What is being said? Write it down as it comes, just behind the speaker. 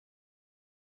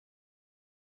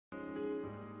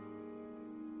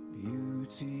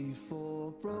beauty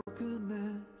for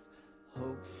brokenness,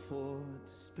 hope for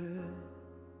despair.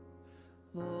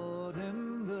 Lord,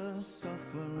 in the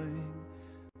suffering,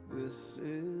 this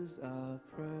is our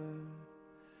prayer.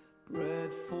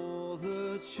 Bread for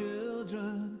the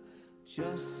children,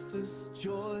 justice,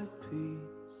 joy,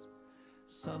 peace.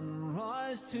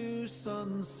 Sunrise to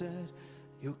sunset,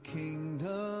 your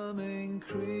kingdom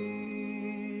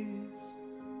increase.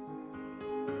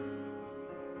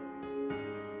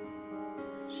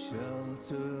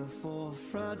 Shelter for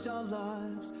fragile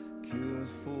lives, cure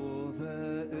for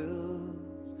their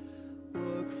ills.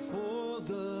 Work for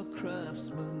the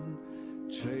craftsman,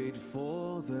 trade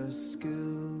for their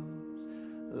skills.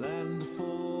 Land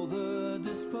for the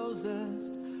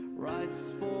dispossessed,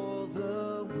 rights for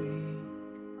the weak.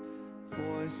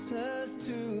 Voices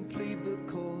to plead the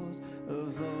cause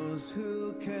of those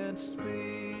who can't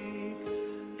speak.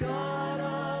 God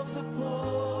of the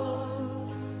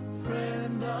poor,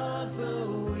 friend of the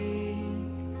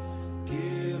weak,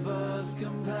 give us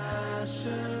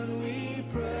compassion, we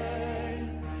pray.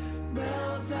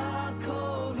 Melt our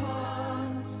cold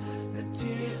hearts, let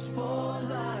tears fall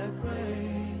like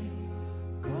rain.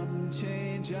 Come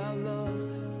change our love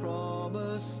from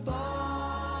a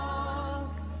spark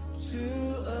to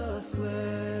a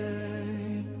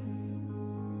flame.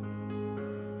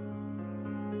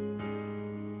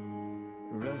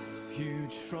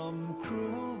 Refuge from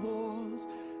cruel wars,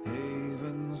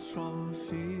 havens from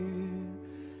fear.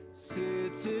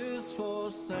 Cities for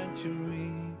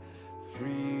sanctuary,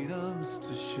 freedoms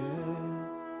to share.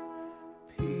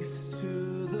 Peace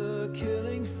to the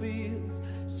killing fields,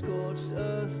 scorched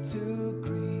earth to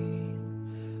green.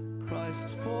 Christ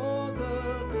for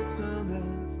the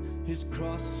bitterness, his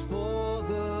cross for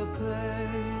the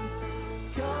pain.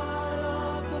 God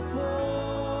of the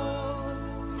poor,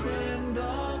 friend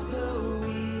of the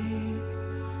weak,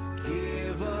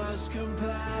 give us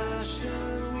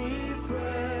compassion, we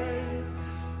pray.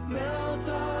 Melt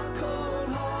our cold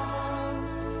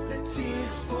hearts, let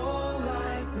tears fall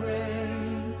like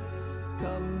rain.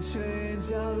 Come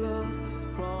change our love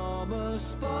from a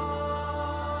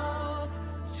spark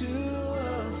to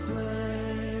a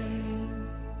flame.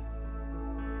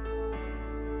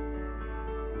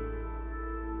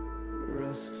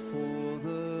 Rest for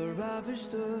the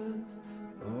ravished earth,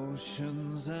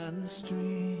 oceans and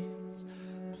streams,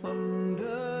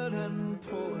 plundered and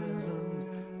poisoned,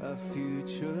 our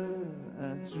future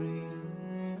and dreams.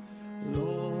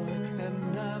 Lord,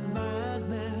 and our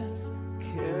madness,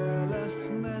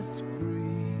 carelessness,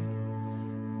 greed,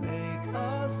 make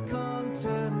us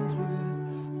content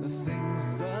with the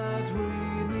things that we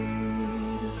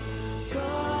need.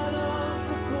 God of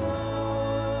the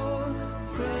poor,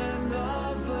 friend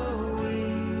of the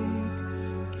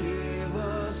weak, give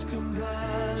us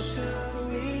compassion,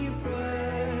 we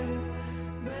pray.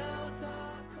 Melt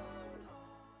our cold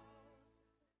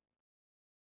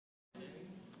hearts.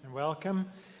 And welcome.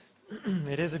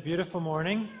 It is a beautiful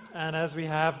morning, and as we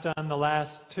have done the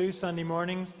last 2 Sunday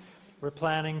mornings, we're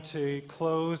planning to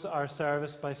close our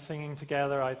service by singing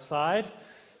together outside.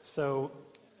 So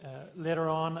later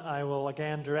on I will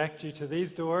again direct you to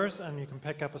these doors, and you can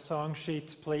pick up a song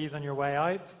sheet please on your way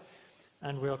out,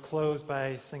 and we'll close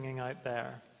by singing out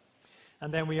there.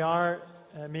 And then we are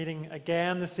meeting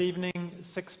again this evening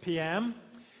 6 p.m.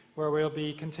 where we'll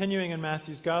be continuing in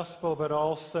Matthew's Gospel but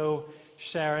also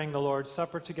sharing the Lord's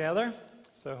Supper together.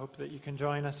 So I hope that you can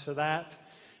join us for that.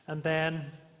 And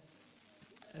then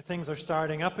things are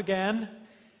starting up again.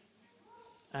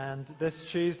 And this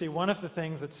Tuesday, one of the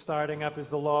things that's starting up is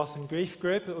the Loss and Grief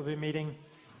group. It will be meeting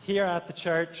here at the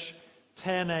church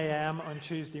 10 a.m. on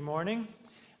Tuesday morning.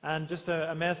 And just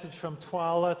a message from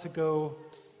Twala to go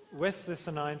with this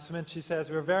announcement. She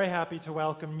says, we're very happy to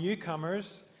welcome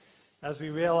newcomers as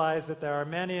we realize that there are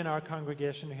many in our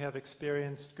congregation who have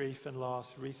experienced grief and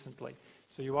loss recently.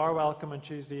 So you are welcome on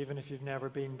Tuesday even if you've never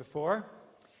been before.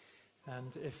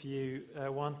 And if you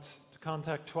want to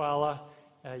contact Twala,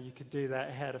 you could do that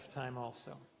ahead of time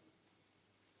also.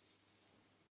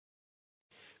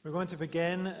 We're going to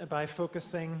begin by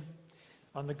focusing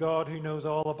on the God who knows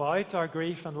all about our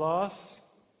grief and loss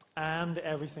and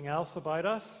everything else about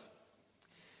us.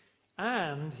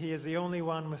 And he is the only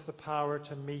one with the power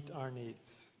to meet our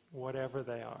needs, whatever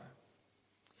they are.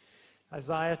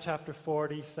 Isaiah chapter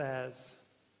 40 says,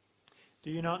 do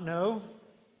you not know?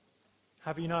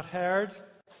 Have you not heard?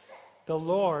 The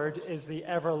Lord is the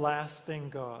everlasting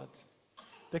God,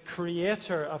 the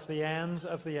creator of the ends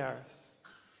of the earth.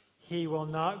 He will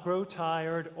not grow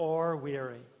tired or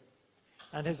weary,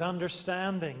 and his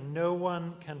understanding no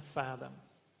one can fathom.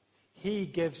 He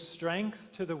gives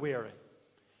strength to the weary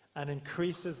and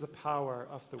increases the power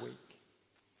of the weak.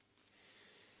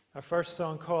 Our first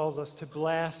song calls us to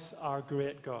bless our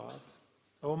great God.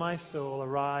 O my soul,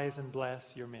 arise and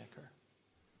bless your Maker.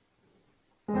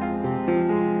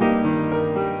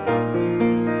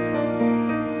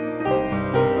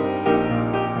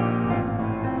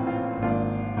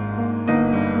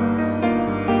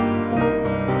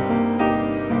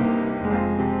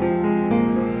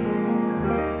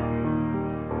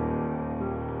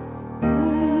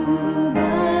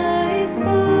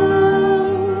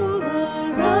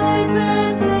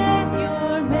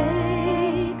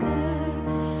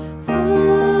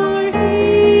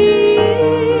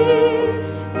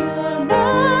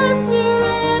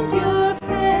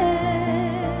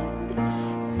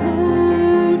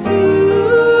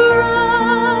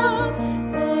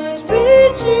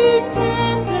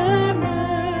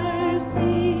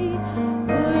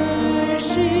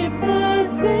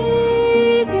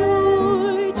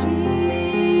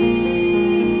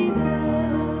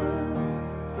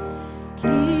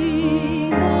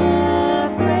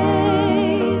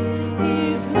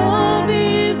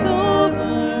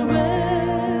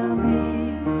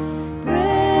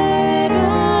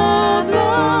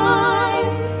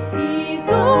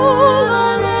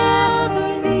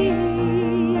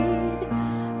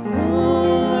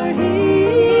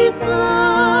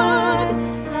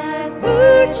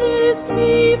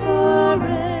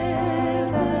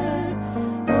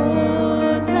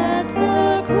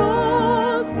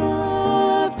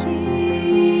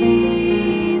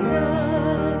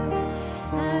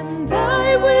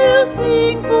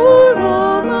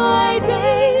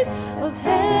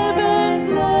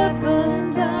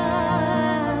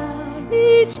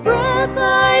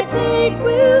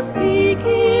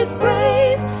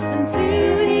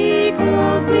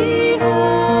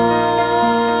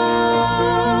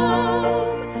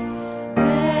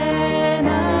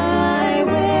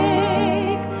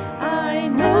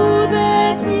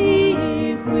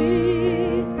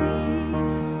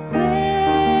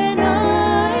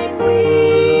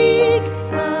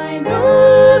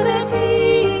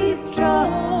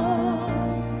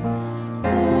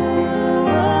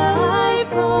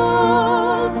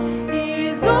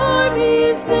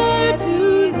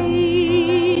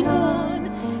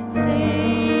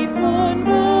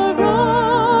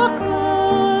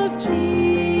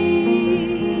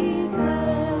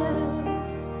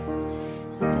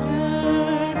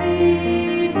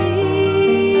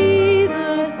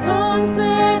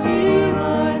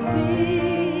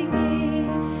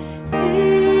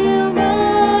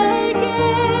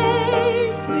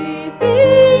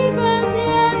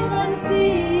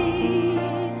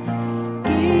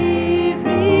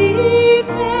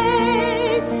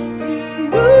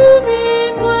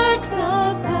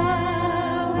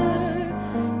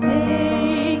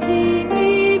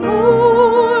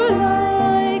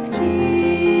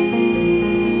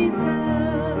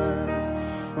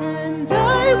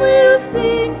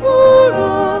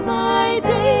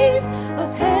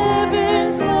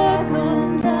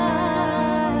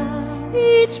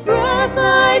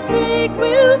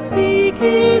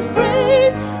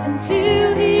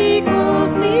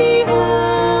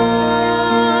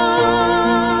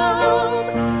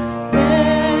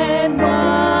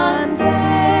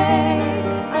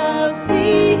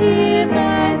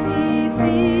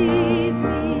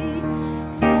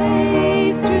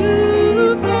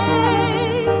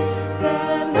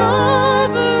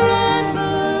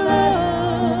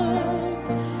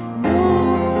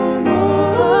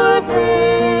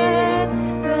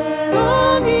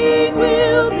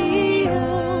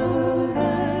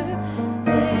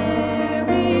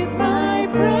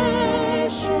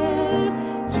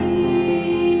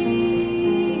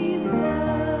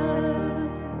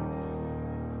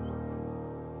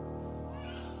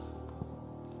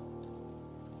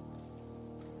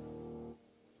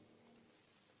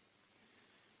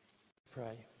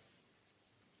 Pray.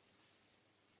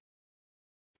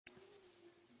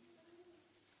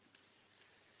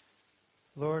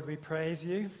 Lord, we praise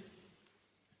you,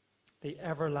 the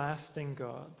everlasting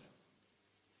God,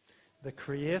 the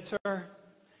Creator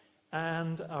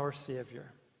and our Savior,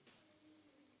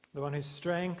 the one whose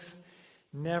strength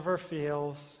never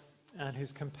fails and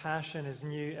whose compassion is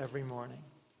new every morning.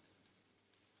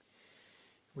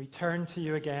 We turn to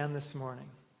you again this morning.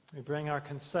 We bring our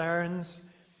concerns,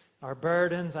 our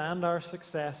burdens, and our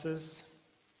successes,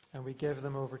 and we give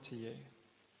them over to you.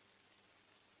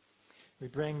 We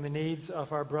bring the needs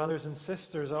of our brothers and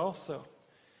sisters also,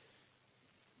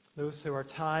 those who are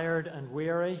tired and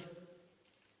weary,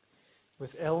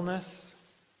 with illness,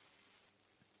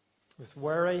 with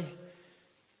worry,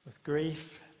 with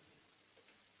grief.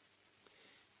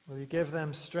 Will you give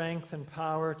them strength and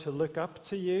power to look up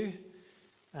to you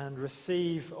and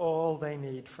receive all they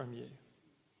need from you?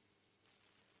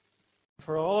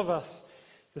 For all of us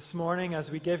this morning, as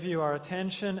we give you our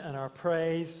attention and our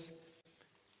praise,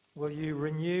 will you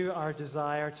renew our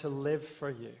desire to live for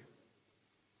you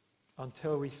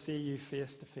until we see you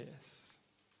face to face,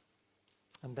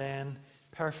 and then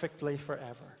perfectly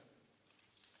forever.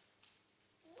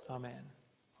 Amen.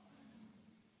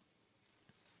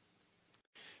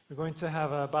 We're going to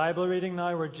have a Bible reading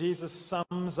now where Jesus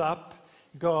sums up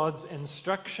God's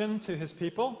instruction to his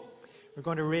people. We're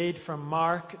going to read from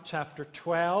Mark chapter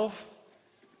 12,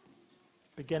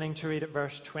 beginning to read at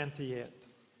verse 28.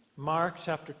 Mark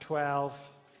chapter 12,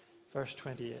 verse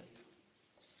 28.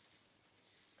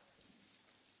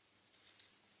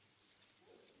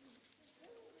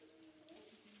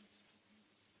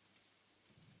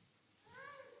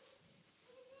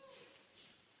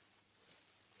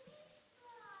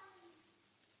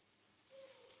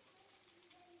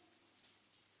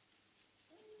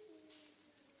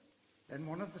 Then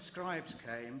one of the scribes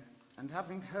came, and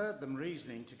having heard them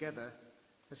reasoning together,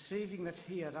 perceiving that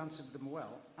he had answered them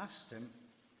well, asked him,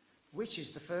 "Which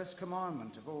is the first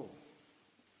commandment of all?"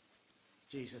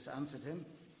 Jesus answered him,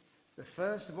 "The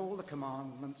first of all the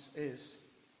commandments is,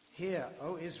 'Hear,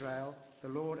 O Israel, the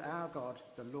Lord our God,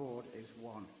 the Lord is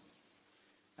one.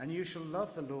 And you shall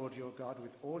love the Lord your God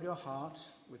with all your heart,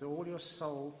 with all your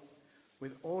soul,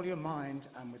 with all your mind,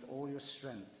 and with all your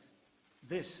strength.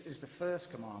 This is the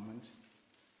first commandment.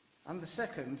 And the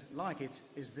second, like it,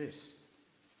 is this: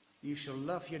 you shall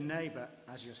love your neighbor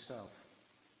as yourself.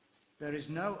 There is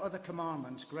no other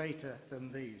commandment greater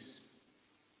than these.'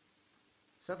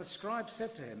 So the scribe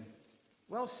said to him,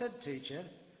 'Well said, teacher,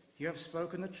 you have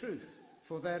spoken the truth,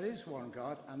 for there is one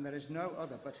God, and there is no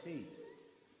other but he.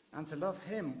 And to love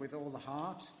him with all the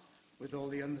heart, with all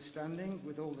the understanding,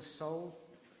 with all the soul,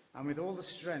 and with all the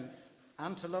strength,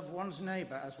 and to love one's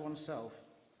neighbor as oneself,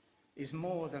 is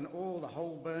more than all the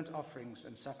whole burnt offerings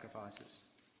and sacrifices.'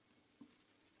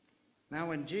 Now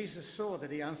when Jesus saw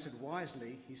that he answered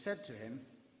wisely, he said to him,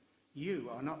 'You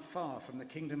are not far from the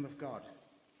kingdom of God.'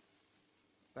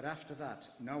 But after that,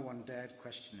 no one dared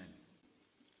question him.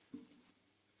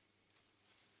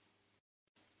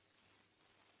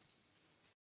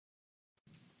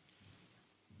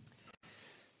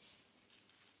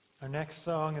 Our next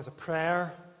song is a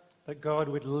prayer that God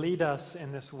would lead us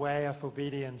in this way of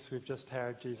obedience we've just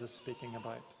heard Jesus speaking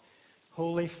about.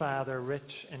 Holy Father,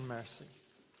 rich in mercy.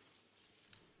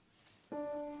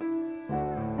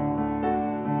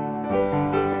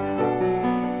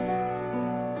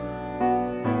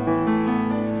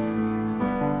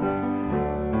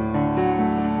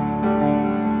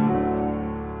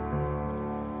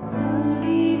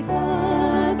 Holy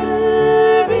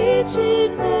Father, rich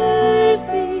in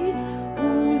mercy,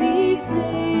 Holy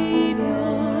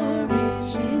Savior,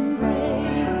 rich in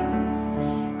grace,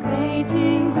 great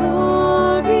in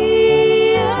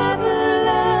glory,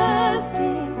 everlasting,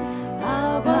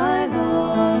 how I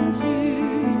long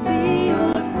to see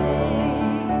your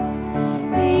face.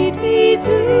 Lead me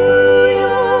to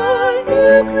your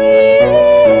new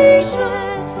creation,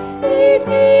 lead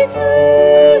me to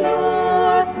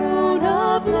your throne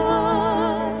of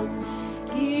love,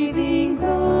 giving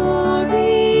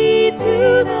glory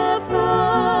to the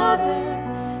Father,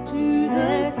 to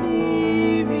the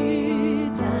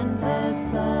Spirit and the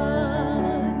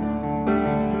Son.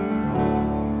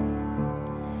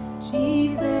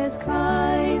 Jesus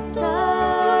Christ,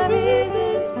 our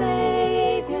risen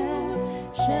Savior,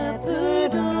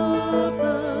 Shepherd of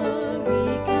the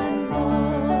weak and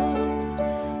lost,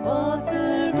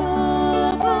 author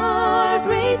of our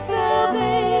great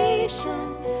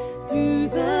salvation, through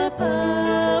the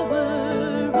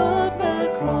power of the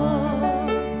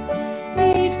cross,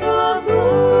 lead from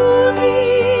glory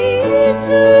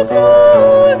into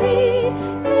glory,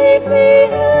 safely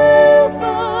held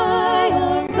by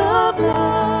arms of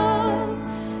love,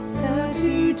 so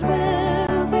to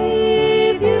dwell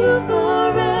with you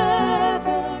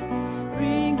forever,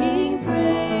 bringing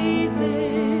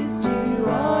praises to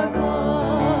our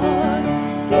God,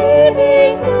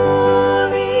 giving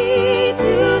glory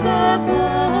to the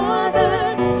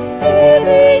Father,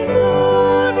 giving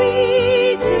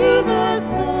glory to the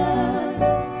Son,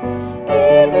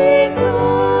 giving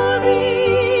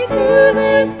glory to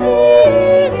the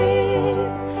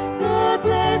Spirit, the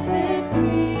blessed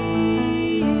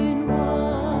three in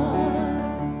one.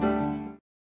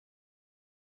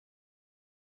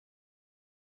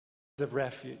 Of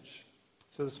refuge.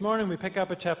 So this morning we pick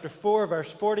up at chapter 4,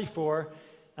 verse 44,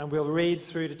 and we'll read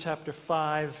through to chapter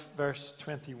 5, verse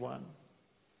 21.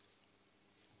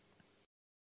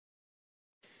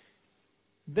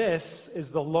 This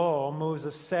is the law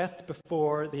Moses set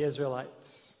before the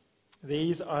Israelites.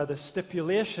 These are the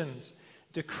stipulations,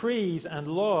 decrees, and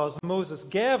laws Moses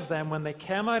gave them when they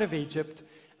came out of Egypt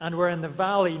and were in the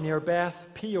valley near Beth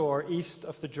Peor, east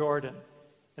of the Jordan,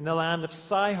 in the land of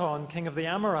Sihon, king of the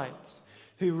Amorites,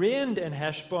 who reigned in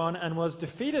Heshbon and was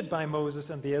defeated by Moses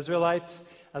and the Israelites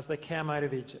as they came out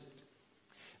of Egypt.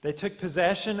 They took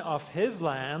possession of his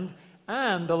land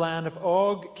and the land of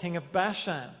Og, king of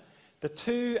Bashan, the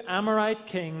two Amorite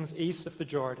kings east of the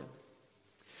Jordan.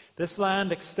 This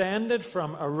land extended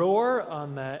from Aroer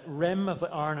on the rim of the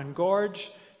Arnon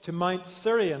Gorge to Mount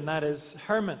Sirion, that is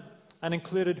Hermon, and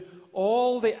included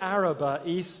all the Arabah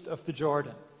east of the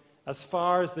Jordan, as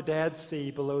far as the Dead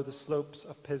Sea below the slopes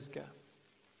of Pisgah.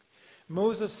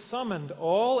 Moses summoned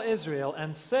all Israel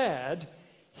and said,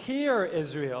 "Hear,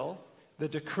 Israel, the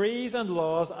decrees and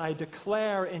laws I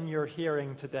declare in your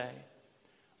hearing today.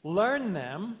 Learn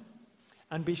them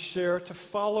and be sure to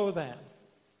follow them.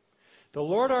 The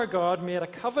Lord our God made a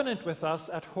covenant with us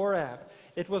at Horeb.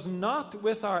 It was not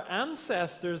with our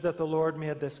ancestors that the Lord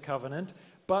made this covenant,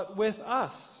 but with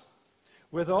us,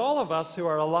 with all of us who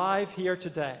are alive here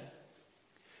today.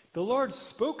 The Lord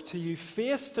spoke to you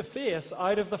face to face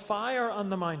out of the fire on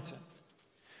the mountain.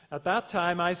 At that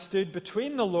time I stood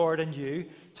between the Lord and you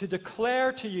to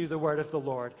declare to you the word of the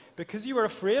Lord, because you were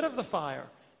afraid of the fire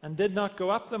and did not go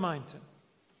up the mountain.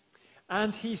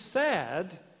 And he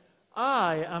said,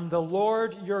 I am the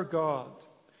Lord your God,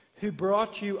 who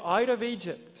brought you out of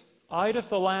Egypt, out of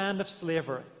the land of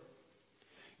slavery.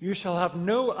 You shall have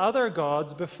no other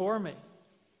gods before me.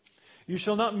 You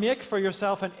shall not make for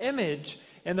yourself an image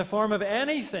in the form of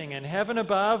anything in heaven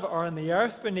above, or in the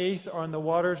earth beneath, or in the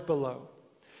waters below.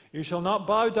 You shall not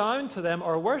bow down to them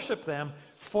or worship them,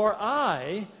 for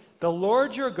I, the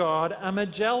Lord your God, am a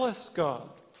jealous God,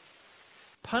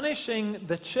 punishing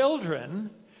the children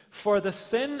for the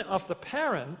sin of the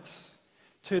parents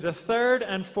to the third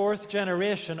and fourth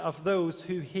generation of those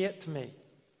who hate me,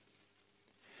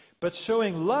 but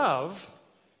showing love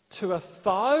to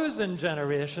 1,000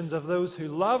 generations of those who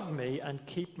love me and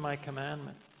keep my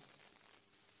commandments.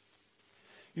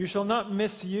 You shall not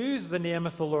misuse the name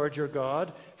of the Lord your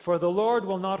God, for the Lord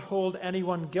will not hold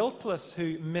anyone guiltless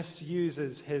who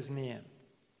misuses his name.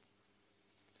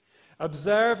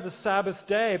 Observe the Sabbath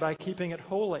day by keeping it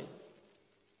holy,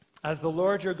 as the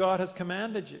Lord your God has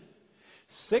commanded you.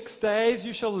 6 days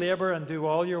you shall labor and do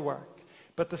all your work,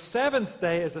 but the seventh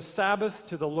day is a Sabbath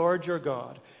to the Lord your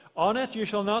God. On it you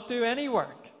shall not do any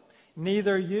work,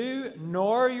 neither you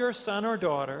nor your son or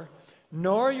daughter,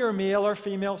 nor your male or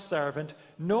female servant,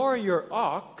 nor your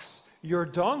ox, your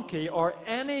donkey, or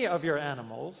any of your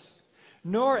animals,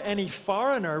 nor any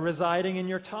foreigner residing in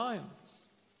your towns,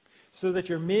 so that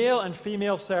your male and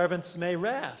female servants may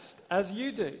rest, as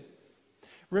you do.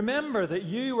 Remember that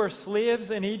you were slaves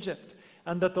in Egypt,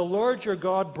 and that the Lord your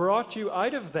God brought you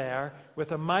out of there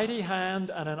with a mighty hand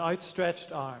and an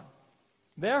outstretched arm.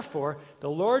 Therefore, the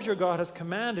Lord your God has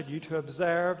commanded you to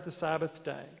observe the Sabbath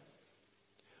day.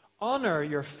 Honor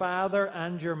your father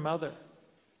and your mother,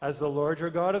 as the Lord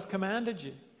your God has commanded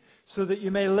you, so that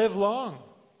you may live long,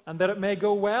 and that it may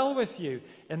go well with you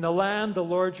in the land the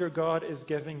Lord your God is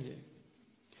giving you.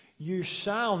 You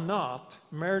shall not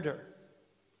murder.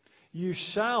 You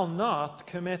shall not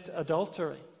commit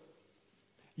adultery.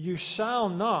 You shall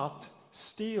not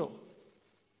steal.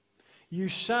 You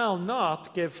shall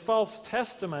not give false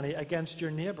testimony against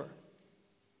your neighbor.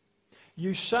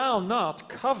 You shall not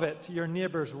covet your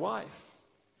neighbor's wife.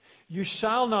 You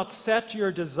shall not set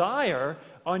your desire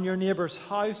on your neighbor's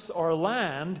house or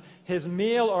land, his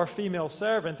male or female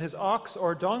servant, his ox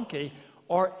or donkey,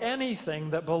 or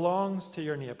anything that belongs to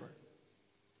your neighbor.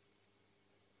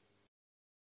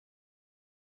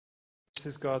 This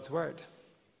is God's word.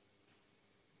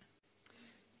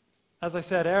 As I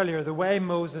said earlier, the way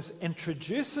Moses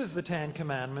introduces the Ten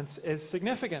Commandments is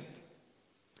significant.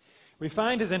 We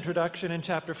find his introduction in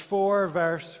chapter 4,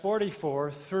 verse 44,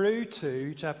 through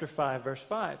to chapter 5, verse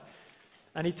 5.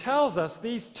 And he tells us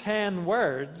these 10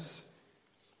 words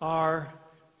are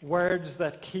words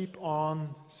that keep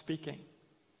on speaking.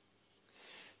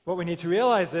 What we need to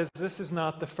realize is this is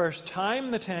not the first time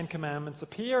the Ten Commandments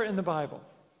appear in the Bible.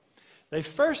 They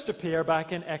first appear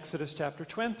back in Exodus chapter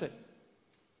 20.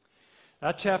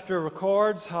 That chapter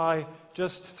records how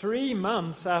just 3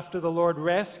 months after the Lord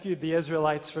rescued the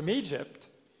Israelites from Egypt,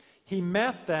 he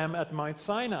met them at Mount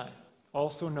Sinai,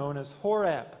 also known as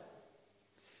Horeb.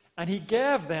 And he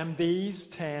gave them these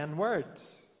 10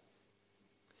 words.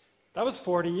 That was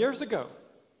 40 years ago,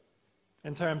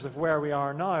 in terms of where we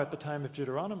are now at the time of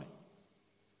Deuteronomy.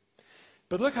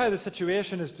 But look how the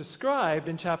situation is described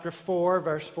in chapter 4,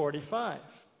 verse 45.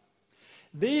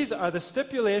 These are the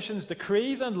stipulations,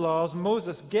 decrees, and laws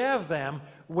Moses gave them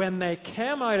when they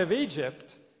came out of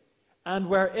Egypt and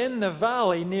were in the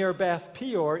valley near Beth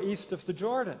Peor, east of the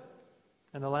Jordan,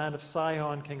 in the land of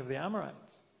Sihon, king of the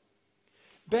Amorites.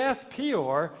 Beth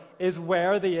Peor is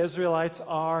where the Israelites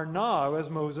are now as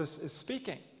Moses is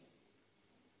speaking.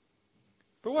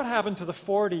 But what happened to the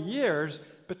 40 years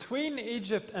between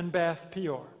Egypt and Beth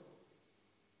Peor?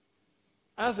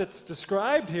 As it's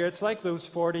described here, it's like those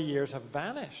 40 years have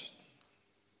vanished.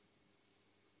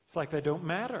 It's like they don't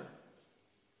matter.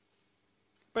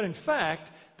 But in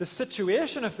fact, the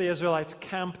situation of the Israelites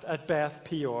camped at Beth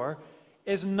Peor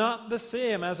is not the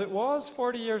same as it was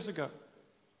 40 years ago.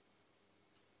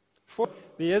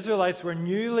 The Israelites were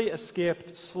newly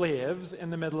escaped slaves in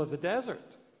the middle of the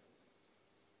desert.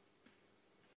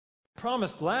 The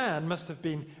promised land must have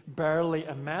been barely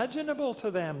imaginable to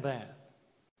them then.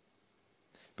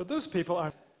 But those people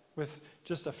are, with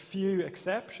just a few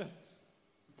exceptions.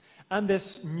 And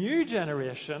this new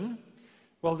generation,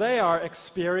 well, they are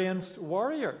experienced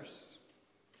warriors.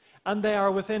 And they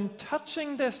are within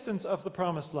touching distance of the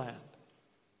promised land.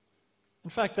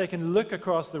 In fact, they can look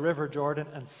across the River Jordan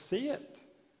and see it.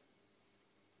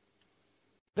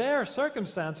 Their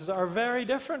circumstances are very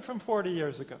different from 40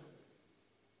 years ago.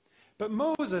 But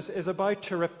Moses is about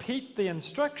to repeat the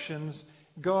instructions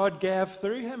God gave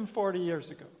through him 40 years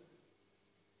ago.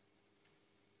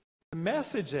 The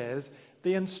message is,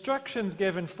 the instructions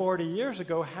given 40 years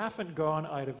ago haven't gone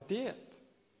out of date.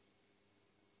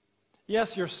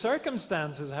 Yes, your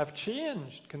circumstances have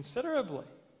changed considerably.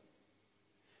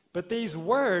 But these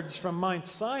words from Mount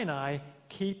Sinai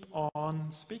keep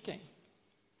on speaking.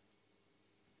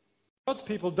 God's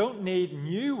people don't need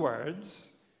new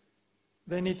words.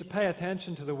 They need to pay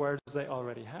attention to the words they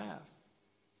already have.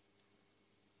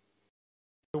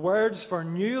 The words for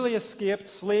newly escaped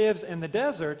slaves in the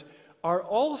desert are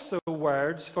also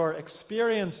words for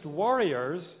experienced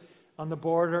warriors on the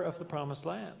border of the promised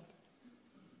land.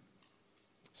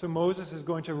 So Moses is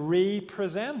going to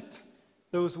re-present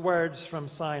those words from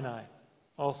Sinai,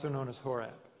 also known as Horeb.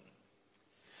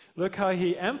 Look how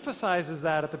he emphasizes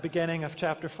that at the beginning of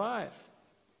chapter 5.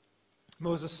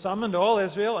 Moses summoned all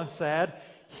Israel and said,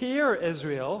 "Hear,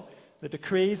 Israel, the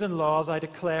decrees and laws I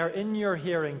declare in your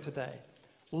hearing today.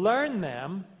 Learn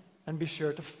them and be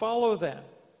sure to follow them.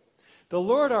 The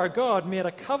Lord our God made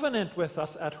a covenant with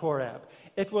us at Horeb.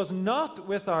 It was not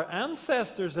with our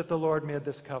ancestors that the Lord made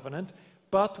this covenant,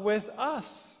 but with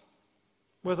us,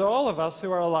 with all of us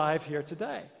who are alive here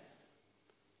today."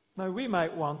 Now, we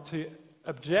might want to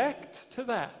object to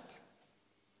that.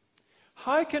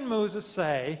 How can Moses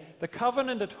say the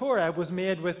covenant at Horeb was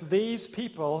made with these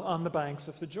people on the banks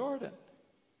of the Jordan?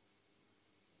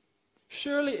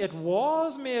 Surely it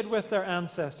was made with their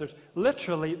ancestors,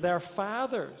 literally their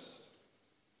fathers.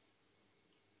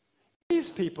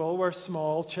 These people were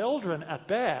small children at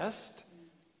best,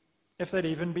 if they'd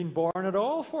even been born at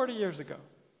all 40 years ago.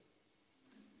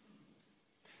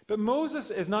 But Moses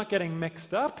is not getting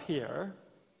mixed up here.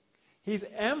 He's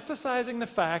emphasizing the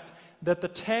fact that the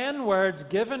 10 words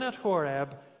given at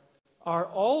Horeb are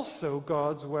also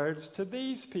God's words to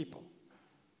these people.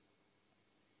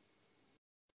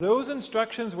 Those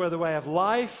instructions were the way of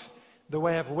life, the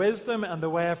way of wisdom, and the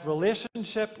way of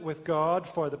relationship with God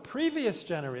for the previous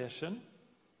generation.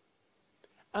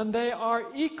 And they are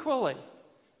equally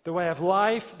the way of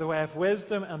life, the way of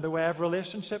wisdom, and the way of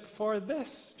relationship for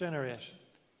this generation.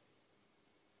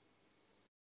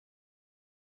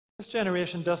 This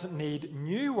generation doesn't need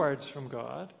new words from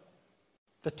God.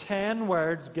 The 10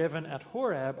 words given at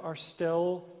Horeb are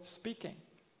still speaking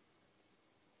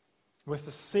with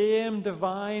the same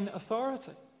divine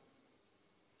authority.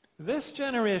 This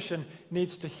generation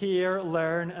needs to hear,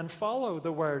 learn, and follow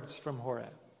the words from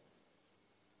Horeb.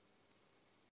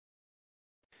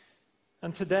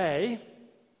 And today,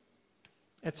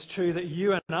 it's true that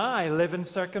you and I live in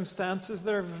circumstances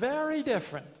that are very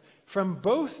different from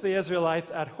both the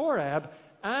Israelites at Horeb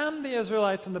and the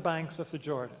Israelites on the banks of the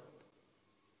Jordan.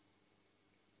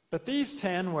 But these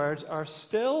 10 words are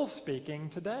still speaking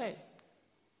today.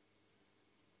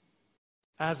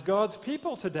 As God's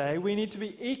people today, we need to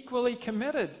be equally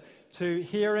committed to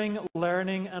hearing,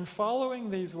 learning, and following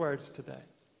these words today.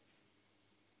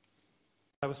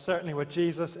 That was certainly what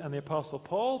Jesus and the Apostle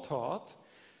Paul taught.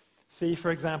 See,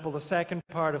 for example, the second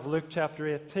part of Luke chapter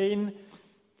 18,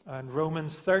 and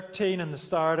Romans 13, and the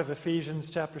start of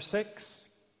Ephesians chapter 6.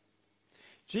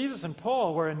 Jesus and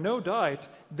Paul were in no doubt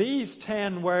these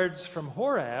 10 words from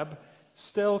Horeb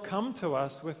still come to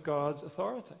us with God's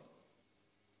authority.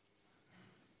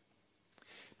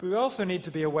 But we also need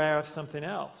to be aware of something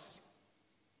else.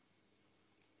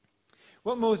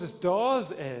 What Moses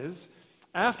does is,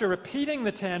 after repeating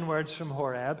the 10 words from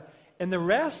Horeb, in the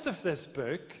rest of this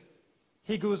book,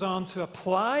 he goes on to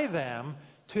apply them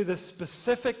to the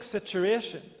specific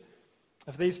situation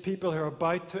of these people who are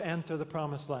about to enter the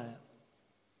promised land.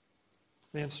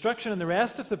 The instruction in the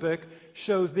rest of the book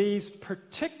shows these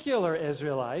particular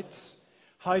Israelites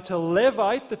how to live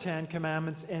out the 10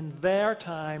 Commandments in their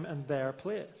time and their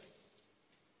place.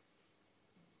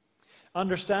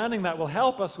 Understanding that will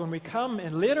help us when we come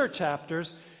in later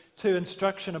chapters to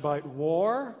instruction about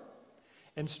war,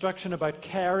 instruction about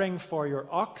caring for your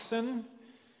oxen,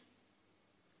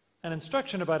 and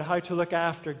instruction about how to look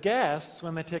after guests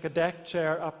when they take a deck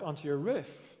chair up onto your roof.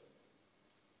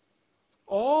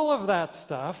 All of that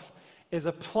stuff is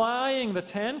applying the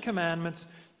 10 Commandments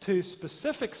to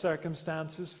specific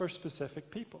circumstances for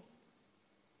specific people.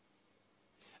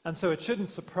 And so it shouldn't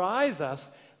surprise us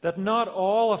that not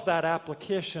all of that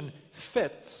application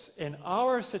fits in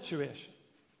our situation.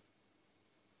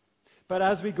 But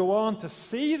as we go on to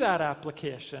see that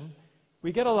application,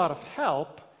 we get a lot of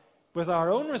help with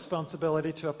our own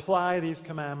responsibility to apply these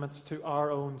commandments to our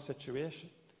own situation.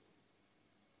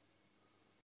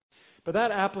 But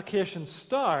that application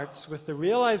starts with the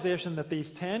realization that these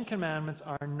 10 Commandments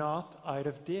are not out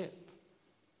of date.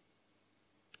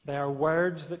 They are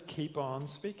words that keep on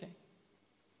speaking.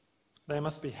 They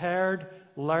must be heard,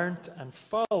 learnt, and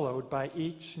followed by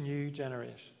each new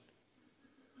generation.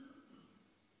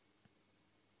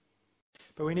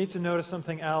 But we need to notice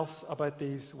something else about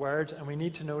these words, and we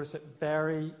need to notice it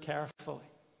very carefully.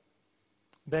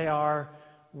 They are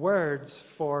words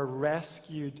for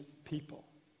rescued people.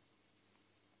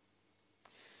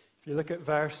 If you look at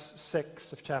verse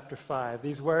 6 of chapter 5,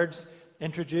 these words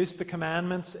introduce the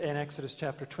commandments in Exodus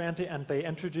chapter 20, and they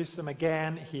introduce them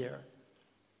again here.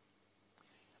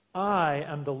 I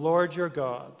am the Lord your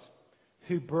God,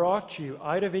 who brought you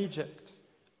out of Egypt,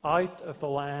 out of the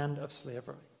land of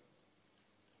slavery.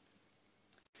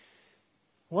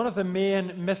 One of the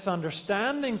main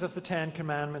misunderstandings of the 10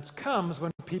 Commandments comes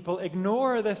when people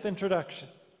ignore this introduction.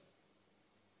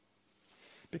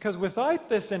 Because without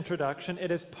this introduction, it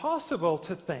is possible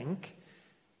to think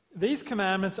these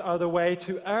commandments are the way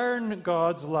to earn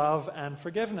God's love and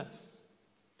forgiveness.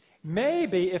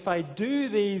 Maybe if I do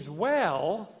these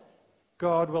well,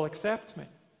 God will accept me.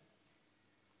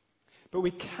 But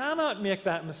we cannot make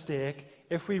that mistake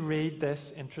if we read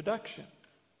this introduction.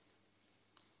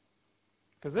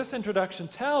 Because this introduction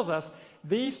tells us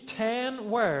these 10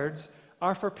 words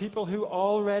are for people who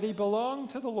already belong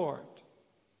to the Lord.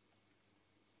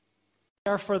 They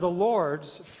are for the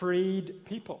Lord's freed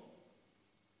people.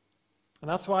 And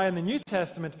that's why in the New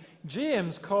Testament,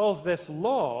 James calls this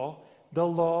law the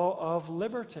law of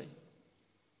liberty.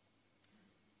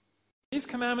 These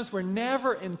commandments were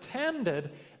never intended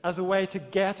as a way to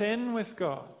get in with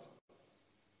God.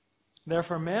 They're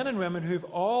for men and women who've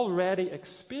already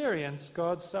experienced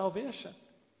God's salvation.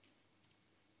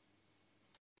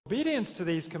 Obedience to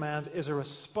these commands is a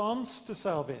response to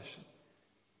salvation.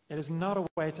 It is not a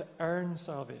way to earn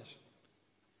salvation.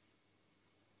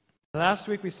 Last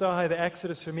week we saw how the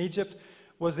Exodus from Egypt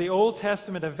was the Old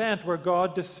Testament event where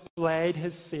God displayed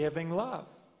his saving love.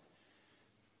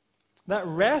 That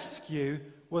rescue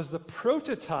was the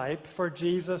prototype for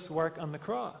Jesus' work on the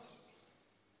cross.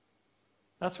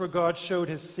 That's where God showed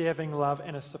his saving love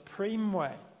in a supreme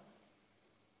way.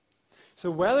 So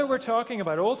whether we're talking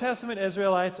about Old Testament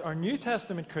Israelites or New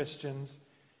Testament Christians,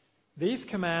 these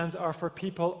commands are for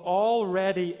people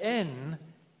already in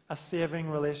a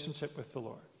saving relationship with the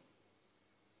Lord.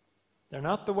 They're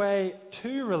not the way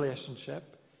to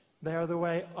relationship, they are the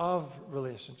way of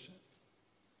relationship.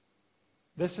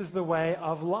 This is the way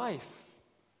of life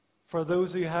for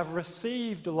those who have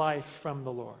received life from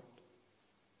the Lord.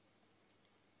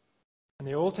 In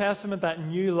the Old Testament, that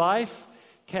new life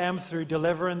came through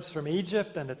deliverance from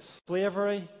Egypt and its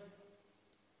slavery.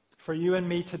 For you and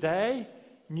me today,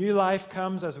 new life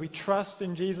comes as we trust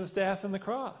in Jesus' death on the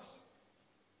cross.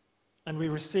 And we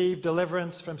receive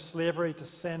deliverance from slavery to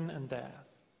sin and death.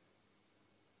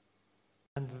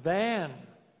 And then,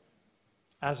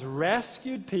 as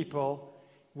rescued people,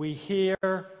 we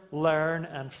hear, learn,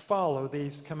 and follow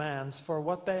these commands for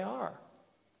what they are.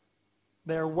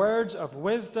 They are words of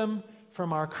wisdom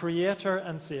from our Creator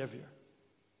and Savior,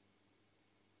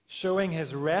 showing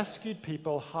his rescued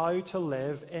people how to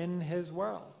live in his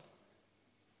world.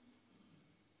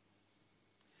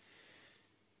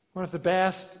 One of the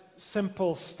best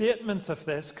simple statements of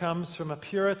this comes from a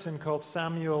Puritan called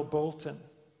Samuel Bolton.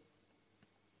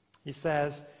 He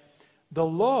says, "The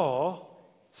law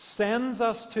sends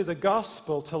us to the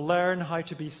gospel to learn how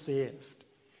to be saved,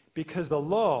 because the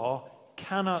law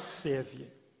cannot save you.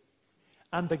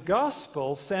 And the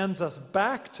gospel sends us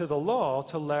back to the law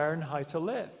to learn how to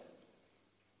live.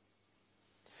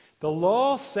 The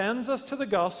law sends us to the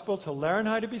gospel to learn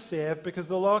how to be saved, because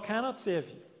the law cannot save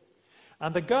you.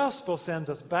 And the gospel sends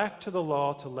us back to the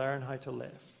law to learn how to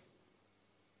live.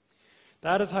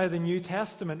 That is how the New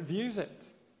Testament views it.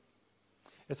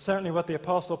 It's certainly what the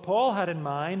Apostle Paul had in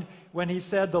mind when he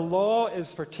said the law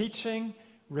is for teaching,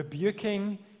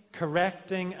 rebuking,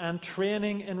 correcting, and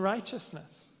training in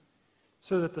righteousness,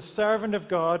 so that the servant of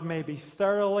God may be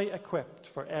thoroughly equipped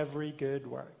for every good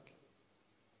work.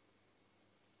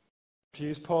 To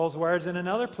use Paul's words in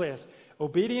another place,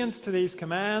 obedience to these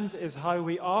commands is how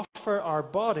we offer our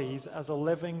bodies as a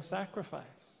living sacrifice.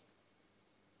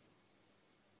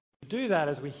 We do that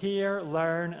as we hear,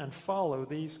 learn, and follow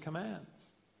these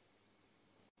commands.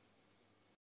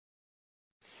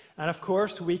 And of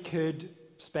course, we could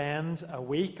spend a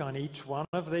week on each one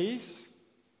of these.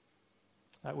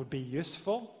 That would be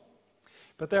useful.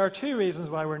 But there are two reasons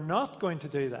why we're not going to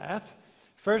do that.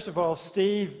 First of all,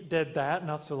 Steve did that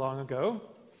not so long ago,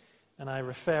 and I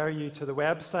refer you to the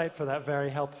website for that very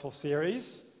helpful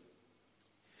series.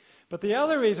 But the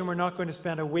other reason we're not going to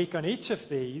spend a week on each of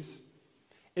these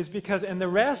is because in the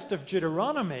rest of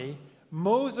Deuteronomy,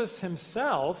 Moses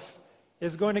himself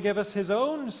is going to give us his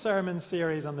own sermon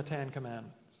series on the Ten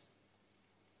Commandments.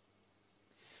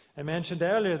 I mentioned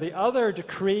earlier the other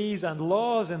decrees and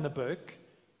laws in the book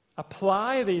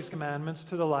apply these commandments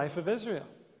to the life of Israel.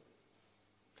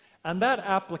 And that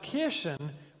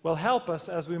application will help us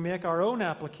as we make our own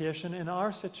application in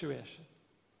our situation.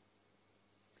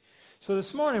 So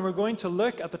this morning we're going to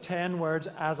look at the 10 words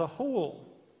as a whole,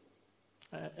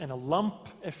 in a lump,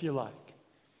 if you like.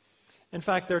 In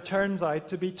fact, there turns out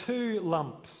to be two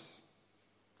lumps.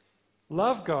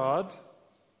 Love God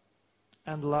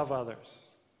and love others.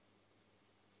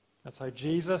 That's how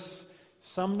Jesus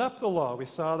summed up the law. We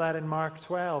saw that in Mark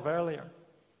 12 earlier.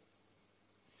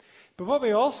 But what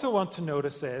we also want to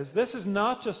notice is this is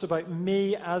not just about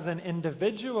me as an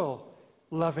individual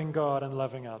loving God and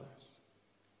loving others.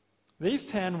 These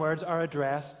 10 words are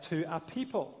addressed to a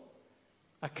people,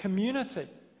 a community.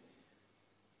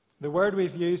 The word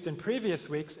we've used in previous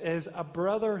weeks is a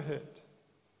brotherhood.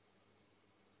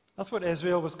 That's what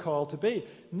Israel was called to be.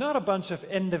 Not a bunch of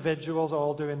individuals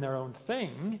all doing their own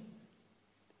thing,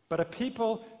 but a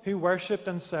people who worshipped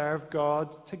and served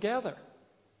God together,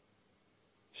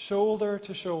 shoulder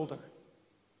to shoulder.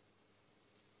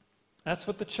 That's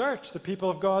what the church, the people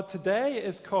of God today,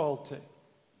 is called to.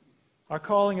 Our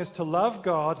calling is to love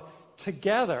God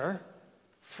together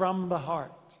from the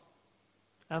heart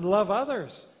and love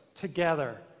others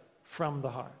together from the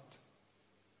heart.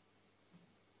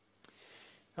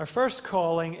 Our first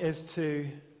calling is to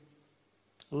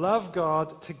love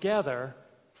God together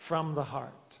from the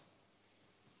heart.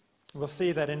 We'll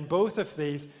see that in both of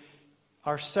these,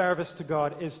 our service to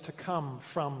God is to come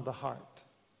from the heart.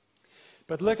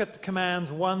 But look at the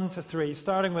commands 1 to 3,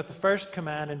 starting with the first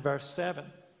command in verse 7.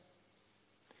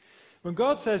 When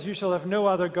God says, "You shall have no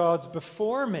other gods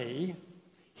before me,"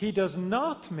 he does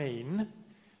not mean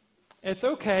it's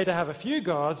okay to have a few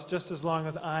gods just as long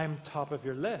as I'm top of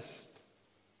your list.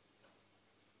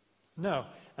 No,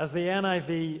 as the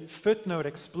NIV footnote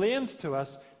explains to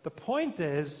us, the point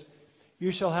is,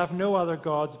 you shall have no other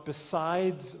gods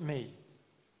besides me.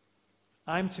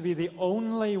 I'm to be the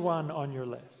only one on your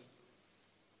list.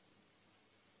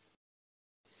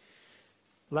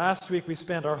 Last week we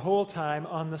spent our whole time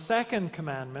on the second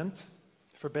commandment,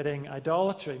 forbidding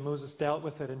idolatry. Moses dealt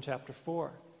with it in chapter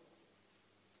 4.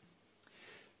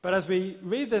 But as we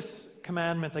read this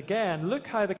commandment again, look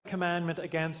how the commandment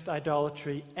against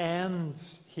idolatry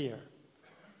ends here.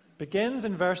 Begins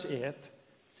in verse 8.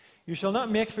 You shall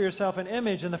not make for yourself an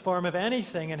image in the form of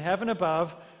anything in heaven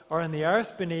above, or in the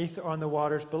earth beneath, or in the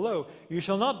waters below. You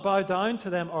shall not bow down to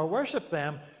them or worship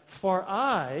them, for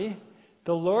I,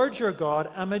 the Lord your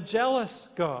God, am a jealous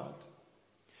God,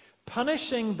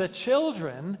 punishing the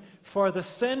children for the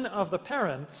sin of the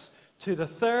parents to the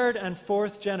third and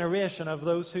fourth generation of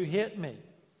those who hate me,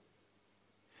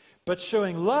 but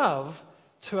showing love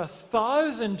to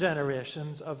 1,000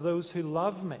 generations of those who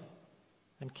love me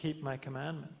and keep my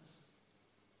commandments.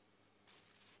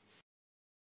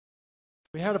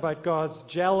 We heard about God's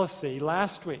jealousy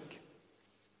last week,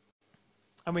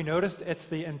 and we noticed it's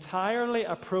the entirely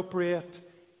appropriate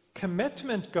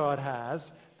commitment God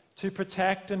has to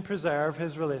protect and preserve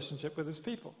his relationship with his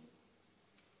people.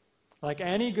 Like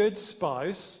any good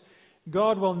spouse,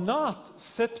 God will not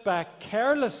sit back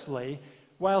carelessly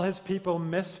while his people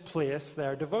misplace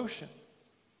their devotion,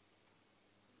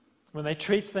 when they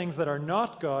treat things that are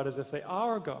not God as if they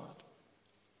are God.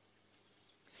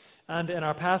 And in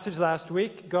our passage last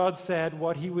week, God said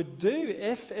what he would do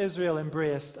if Israel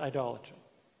embraced idolatry.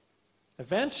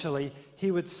 Eventually, he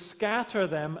would scatter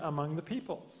them among the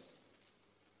peoples.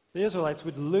 The Israelites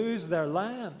would lose their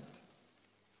land.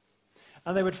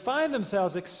 And they would find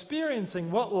themselves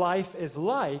experiencing what life is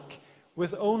like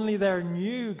with only their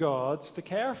new gods to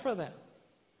care for them.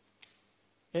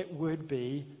 It would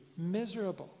be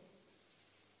miserable.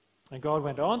 And God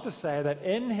went on to say that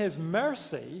in his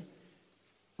mercy,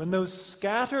 when those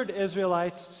scattered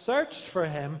Israelites searched for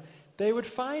him, they would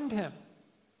find him.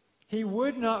 He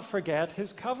would not forget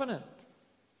his covenant.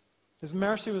 His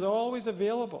mercy was always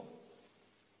available.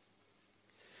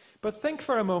 But think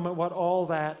for a moment what all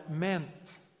that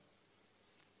meant.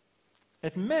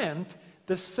 It meant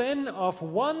the sin of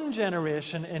one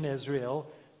generation in Israel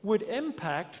would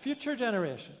impact future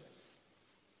generations.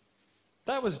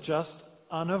 That was just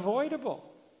unavoidable.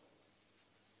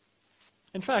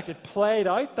 In fact, it played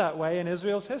out that way in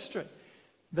Israel's history.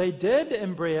 They did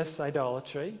embrace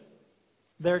idolatry.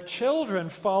 Their children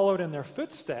followed in their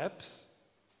footsteps.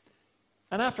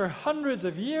 And after hundreds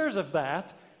of years of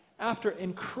that, after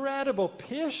incredible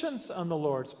patience on the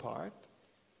Lord's part,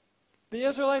 the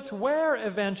Israelites were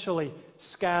eventually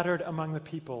scattered among the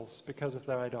peoples because of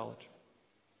their idolatry.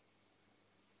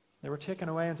 They were taken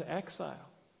away into exile.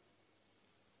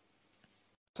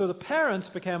 So the parents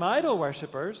became idol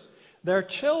worshippers, their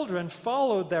children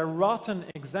followed their rotten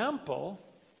example,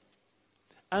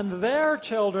 and their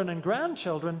children and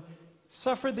grandchildren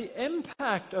suffered the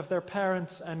impact of their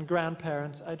parents' and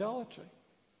grandparents' idolatry.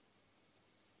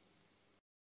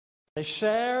 They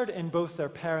shared in both their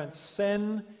parents'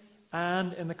 sin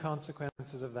and in the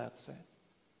consequences of that sin.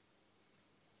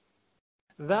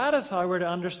 That is how we're to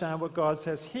understand what God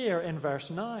says here in verse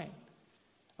 9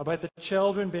 about the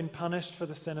children being punished for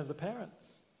the sin of the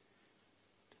parents.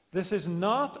 This is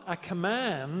not a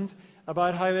command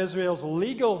about how Israel's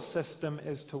legal system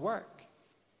is to work.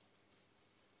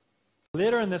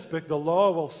 Later in this book, the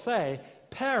law will say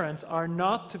parents are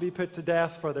not to be put to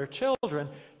death for their children,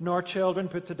 nor children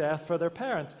put to death for their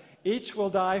parents. Each will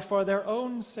die for their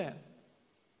own sin.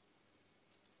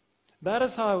 That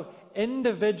is how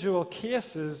individual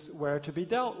cases were to be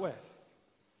dealt with.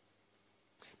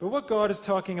 But what God is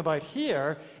talking about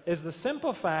here is the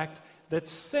simple fact that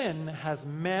sin has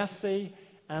messy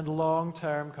and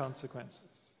long-term consequences.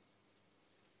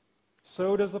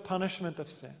 So does the punishment of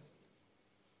sin.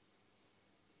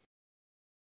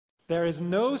 There is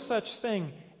no such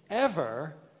thing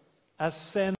ever as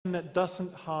sin that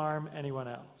doesn't harm anyone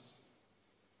else.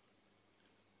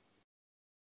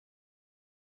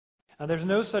 And there's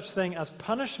no such thing as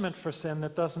punishment for sin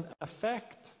that doesn't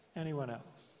affect anyone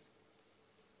else.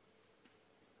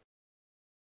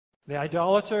 The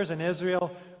idolaters in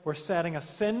Israel were setting a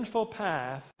sinful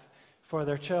path for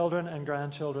their children and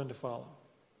grandchildren to follow.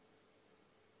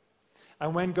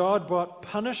 And when God brought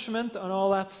punishment on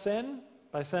all that sin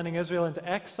by sending Israel into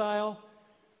exile,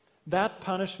 that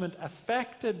punishment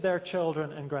affected their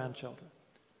children and grandchildren.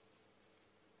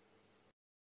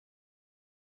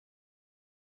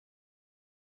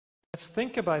 Let's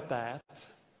think about that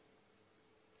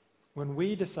when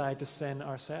we decide to sin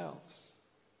ourselves.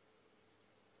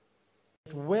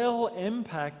 It will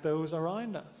impact those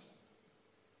around us.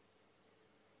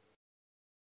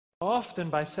 Often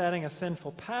by setting a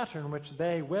sinful pattern which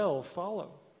they will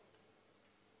follow.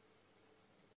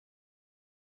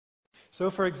 So,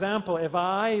 for example, if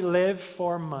I live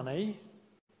for money,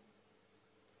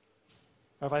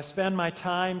 or if I spend my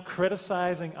time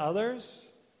criticizing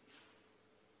others,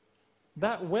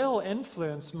 that will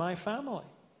influence my family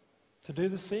to do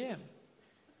the same.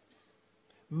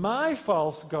 My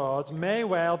false gods may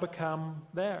well become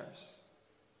theirs.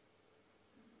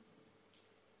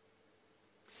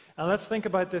 And let's think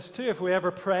about this too. If we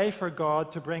ever pray for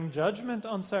God to bring judgment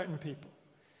on certain people,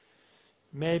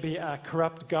 maybe a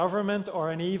corrupt government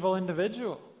or an evil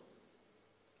individual,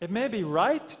 it may be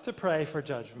right to pray for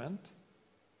judgment,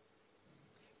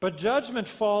 but judgment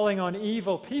falling on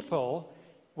evil people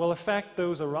will affect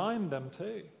those around them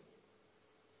too,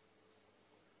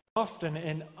 often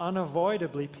in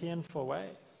unavoidably painful ways.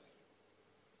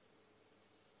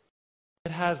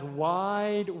 It has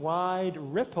wide, wide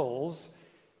ripples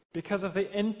because of the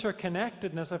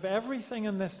interconnectedness of everything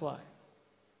in this life.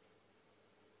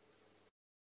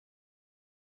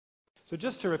 So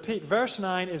just to repeat, verse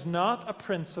 9 is not a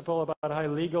principle about how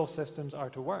legal systems are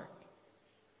to work.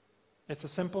 It's a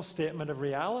simple statement of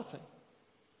reality.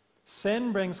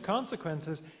 Sin brings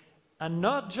consequences, and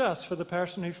not just for the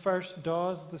person who first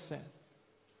does the sin.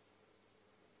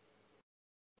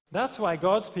 That's why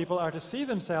God's people are to see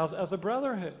themselves as a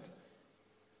brotherhood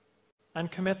and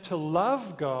commit to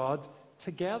love God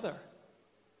together.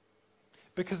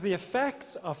 Because the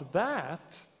effects of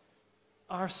that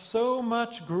are so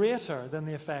much greater than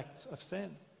the effects of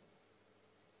sin.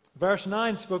 Verse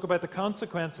 9 spoke about the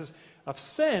consequences of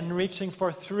sin reaching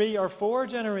for 3 or 4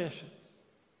 generations.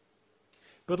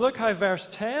 But look how verse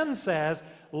 10 says,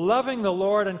 loving the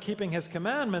Lord and keeping his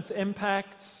commandments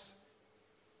impacts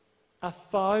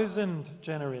 1,000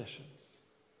 generations.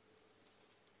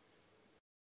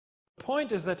 The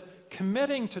point is that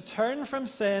committing to turn from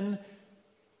sin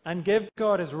and give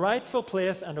God his rightful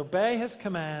place and obey his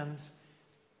commands,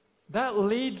 that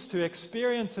leads to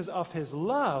experiences of his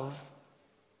love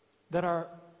that are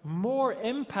more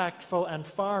impactful and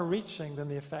far-reaching than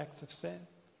the effects of sin.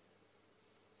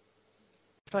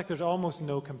 In fact, there's almost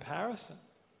no comparison.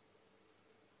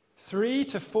 3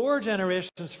 to 4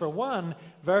 generations for one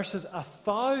versus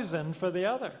 1,000 for the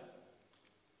other.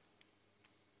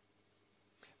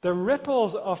 The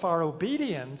ripples of our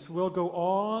obedience will go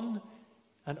on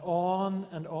and on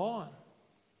and on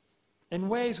in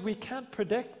ways we can't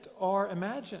predict or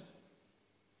imagine.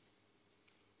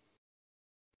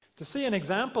 To see an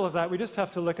example of that, we just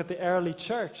have to look at the early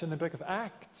church in the book of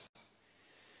Acts.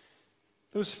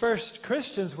 Those first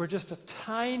Christians were just a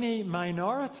tiny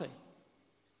minority.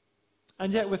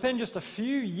 And yet within just a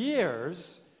few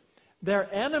years,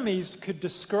 their enemies could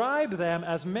describe them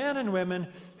as men and women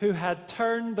who had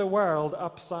turned the world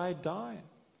upside down.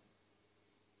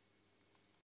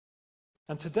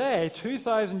 And today,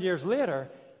 2,000 years later,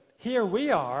 here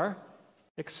we are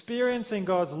experiencing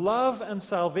God's love and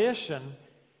salvation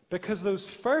because those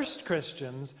first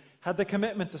Christians had the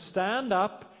commitment to stand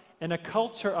up in a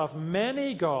culture of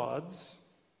many gods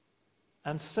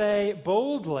and say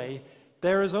boldly,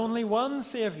 there is only one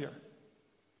Savior.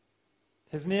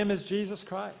 His name is Jesus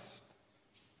Christ.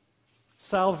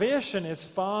 Salvation is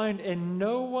found in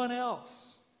no one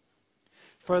else,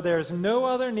 for there is no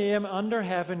other name under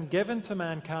heaven given to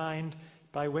mankind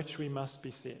by which we must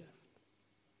be saved.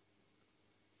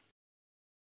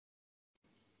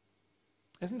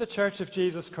 Isn't the Church of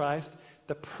Jesus Christ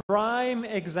the prime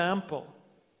example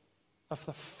of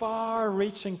the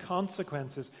far-reaching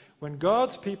consequences when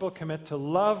God's people commit to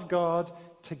love God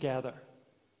together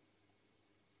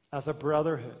as a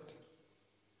brotherhood?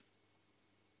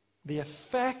 The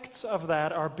effects of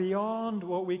that are beyond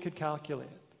what we could calculate.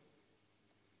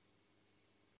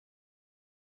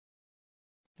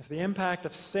 If the impact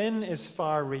of sin is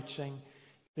far-reaching,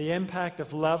 the impact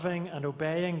of loving and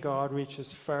obeying God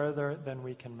reaches further than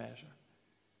we can measure.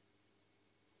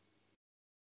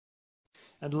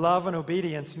 And love and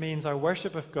obedience means our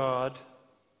worship of God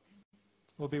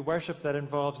will be worship that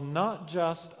involves not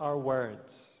just our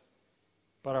words,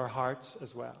 but our hearts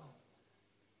as well.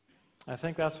 I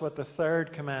think that's what the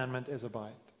third commandment is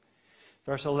about.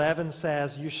 Verse 11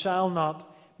 says, "You shall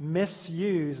not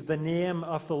misuse the name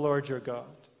of the Lord your God,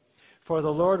 for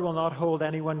the Lord will not hold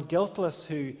anyone guiltless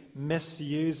who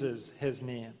misuses his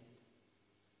name."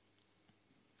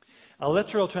 A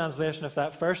literal translation of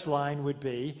that first line would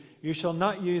be, "You shall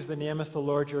not use the name of the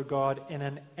Lord your God in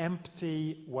an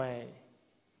empty way."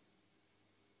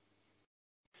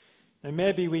 Now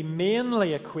maybe we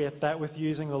mainly equate that with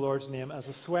using the Lord's name as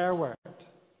a swear word,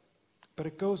 but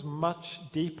it goes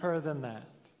much deeper than that.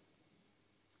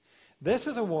 This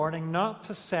is a warning not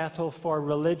to settle for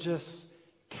religious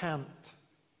cant.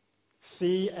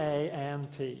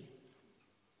 C-A-N-T.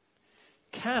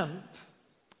 Cant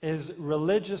is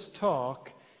religious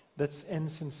talk that's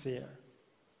insincere.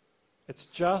 It's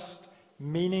just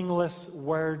meaningless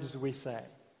words we say.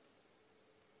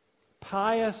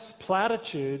 Pious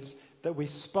platitudes that we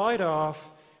spout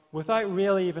off without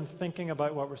really even thinking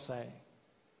about what we're saying.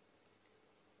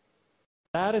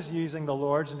 That is using the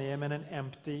Lord's name in an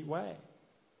empty way.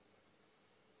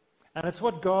 And it's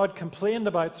what God complained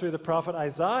about through the prophet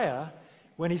Isaiah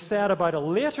when he said about a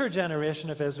later generation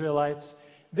of Israelites,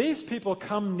 "These people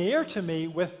come near to me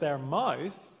with their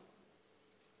mouth,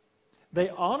 they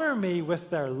honor me with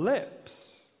their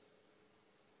lips,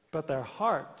 but their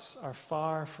hearts are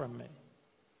far from me."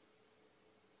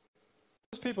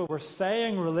 Those people were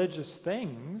saying religious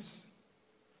things.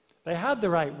 They had the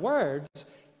right words,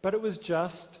 but it was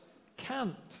just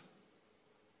cant.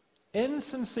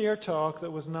 Insincere talk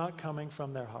that was not coming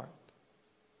from their heart.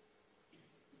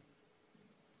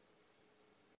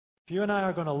 If you and I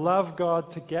are going to love God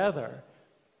together,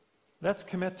 let's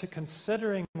commit to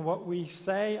considering what we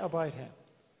say about Him.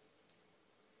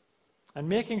 And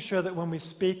making sure that when we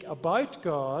speak about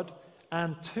God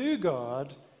and to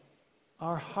God,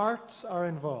 our hearts are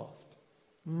involved,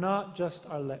 not just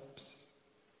our lips.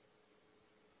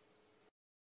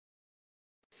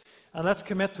 And let's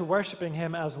commit to worshiping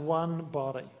him as one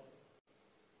body.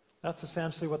 That's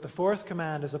essentially what the fourth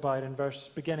command is about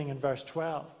beginning in verse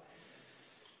 12.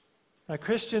 Now,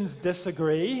 Christians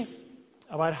disagree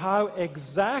about how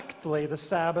exactly the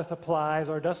Sabbath applies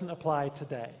or doesn't apply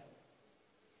today.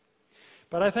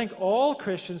 But I think all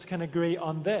Christians can agree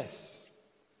on this.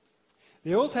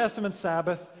 The Old Testament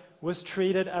Sabbath was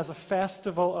treated as a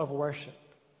festival of worship.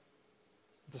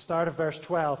 At the start of verse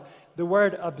 12, the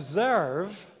word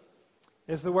observe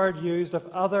is the word used of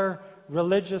other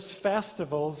religious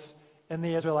festivals in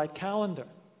the Israelite calendar.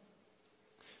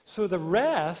 So the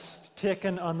rest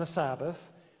taken on the Sabbath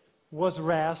was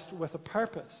rest with a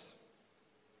purpose.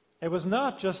 It was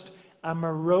not just a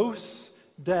morose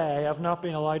day of not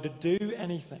being allowed to do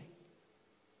anything.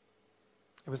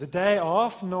 It was a day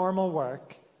off normal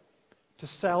work to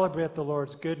celebrate the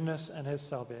Lord's goodness and his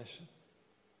salvation.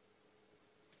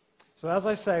 So as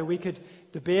I say, we could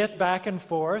debate back and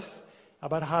forth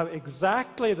about how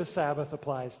exactly the Sabbath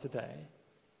applies today,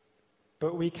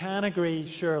 but we can agree,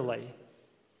 surely,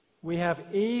 we have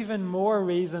even more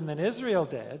reason than Israel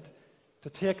did to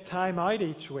take time out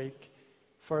each week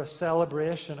for a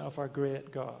celebration of our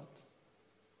great God.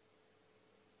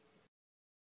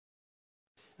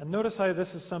 And notice how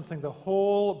this is something the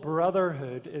whole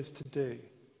brotherhood is to do.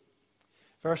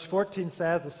 Verse 14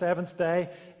 says, the seventh day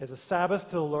is a Sabbath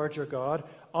to the Lord your God.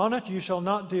 On it you shall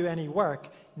not do any work,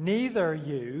 neither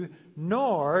you,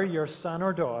 nor your son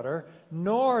or daughter,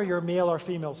 nor your male or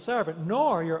female servant,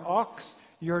 nor your ox,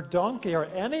 your donkey, or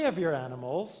any of your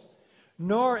animals,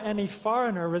 nor any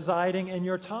foreigner residing in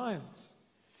your towns,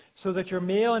 so that your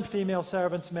male and female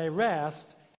servants may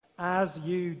rest as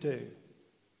you do.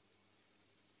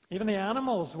 Even the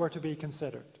animals were to be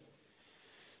considered.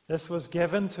 This was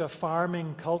given to a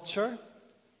farming culture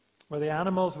where the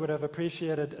animals would have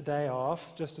appreciated a day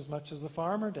off just as much as the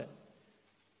farmer did.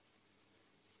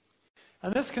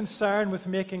 And this concern with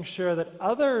making sure that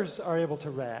others are able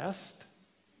to rest,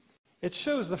 it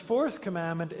shows the fourth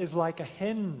commandment is like a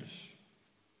hinge.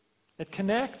 It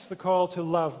connects the call to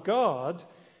love God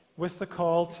with the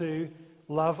call to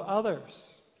love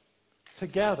others,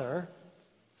 together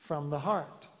from the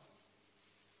heart.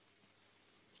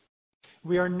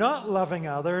 We are not loving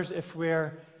others if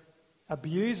we're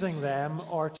abusing them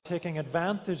or taking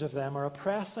advantage of them or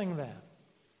oppressing them.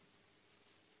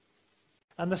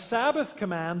 And the Sabbath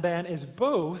command then is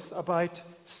both about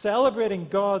celebrating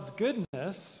God's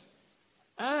goodness,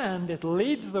 and it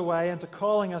leads the way into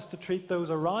calling us to treat those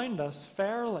around us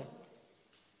fairly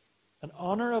and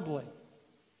honorably,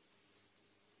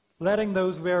 letting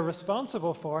those we are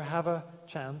responsible for have a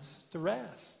chance to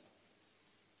rest.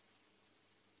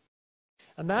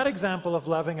 And that example of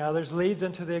loving others leads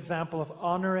into the example of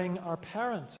honoring our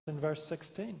parents in verse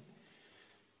 16.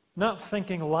 Not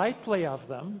thinking lightly of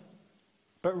them,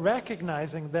 but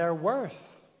recognizing their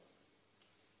worth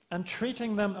and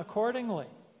treating them accordingly,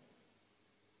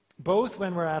 both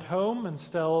when we're at home and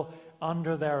still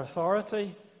under their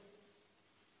authority,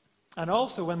 and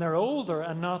also when they're older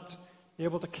and not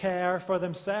able to care for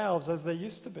themselves as they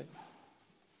used to be.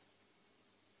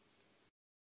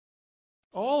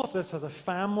 All of this has a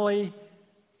family,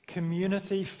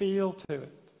 community feel to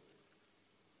it.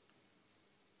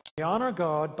 We honor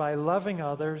God by loving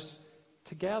others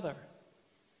together.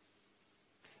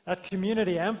 That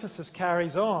community emphasis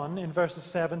carries on in verses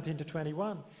 17 to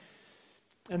 21.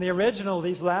 In the original,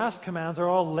 these last commands are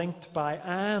all linked by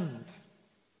and.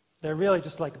 They're really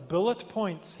just like bullet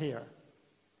points here.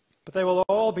 But they will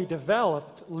all be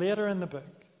developed later in the book.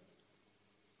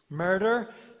 Murder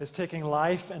is taking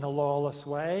life in a lawless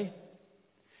way.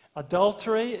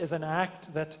 Adultery is an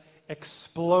act that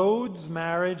explodes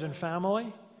marriage and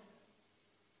family.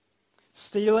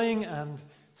 Stealing and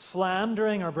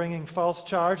slandering or bringing false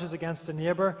charges against a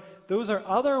neighbor, those are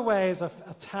other ways of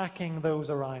attacking those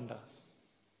around us.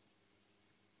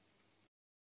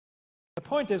 The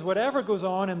point is, whatever goes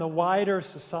on in the wider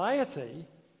society,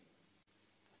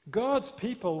 God's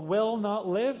people will not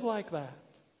live like that.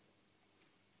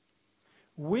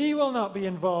 We will not be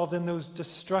involved in those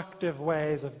destructive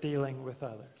ways of dealing with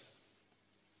others.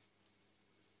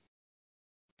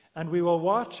 And we will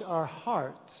watch our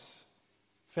hearts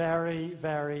very,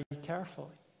 very carefully.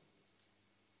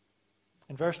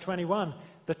 In verse 21,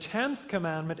 the 10th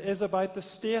commandment is about the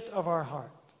state of our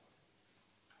heart.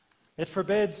 It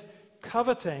forbids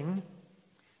coveting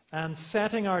and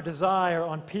setting our desire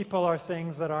on people or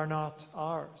things that are not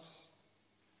ours.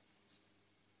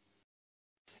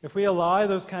 if we allow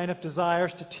those kind of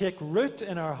desires to take root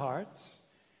in our hearts,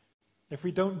 if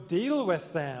we don't deal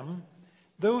with them,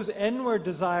 those inward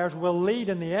desires will lead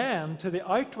in the end to the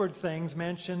outward things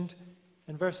mentioned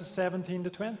in verses 17 to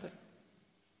 20.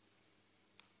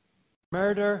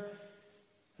 Murder,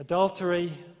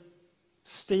 adultery,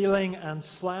 stealing, and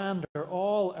slander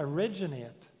all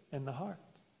originate in the heart.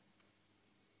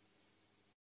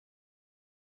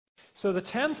 So the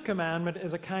 10th commandment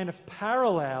is a kind of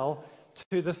parallel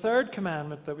to the 3rd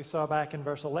commandment that we saw back in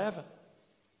verse 11.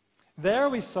 There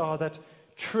we saw that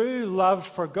true love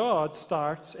for God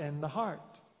starts in the heart.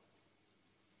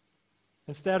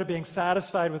 Instead of being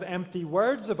satisfied with empty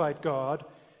words about God,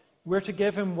 we're to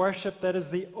give Him worship that is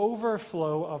the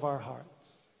overflow of our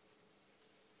hearts.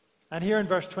 And here in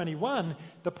verse 21,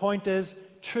 the point is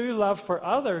true love for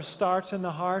others starts in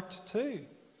the heart too.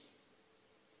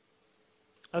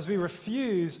 As we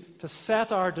refuse to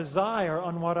set our desire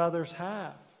on what others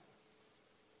have,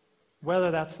 whether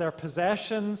that's their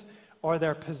possessions or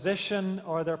their position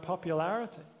or their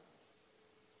popularity.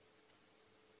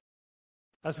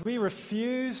 As we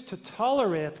refuse to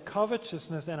tolerate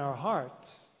covetousness in our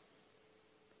hearts,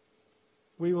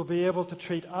 we will be able to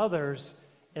treat others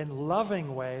in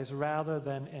loving ways rather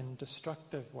than in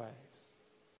destructive ways.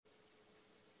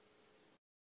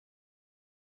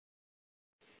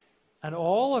 And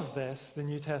all of this, the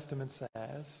New Testament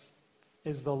says,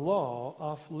 is the law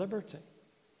of liberty.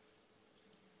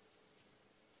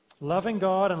 Loving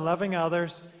God and loving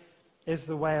others is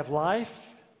the way of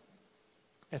life.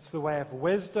 It's the way of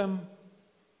wisdom.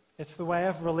 It's the way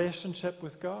of relationship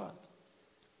with God.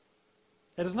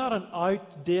 It is not an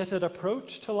outdated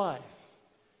approach to life.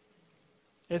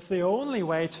 It's the only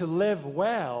way to live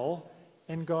well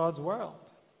in God's world.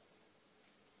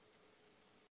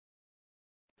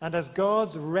 And as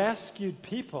God's rescued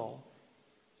people,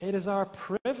 it is our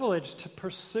privilege to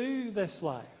pursue this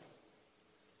life.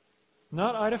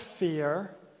 Not out of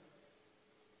fear,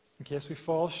 in case we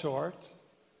fall short,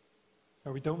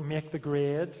 or we don't make the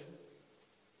grade.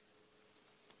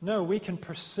 No, we can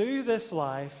pursue this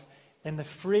life in the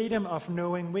freedom of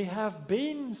knowing we have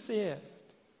been saved.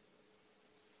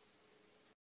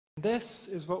 This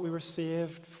is what we were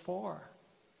saved for.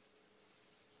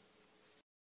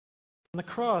 On the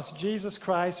cross, Jesus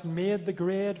Christ made the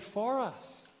grade for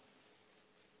us.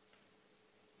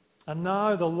 And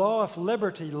now the law of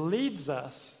liberty leads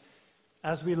us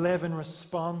as we live in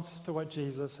response to what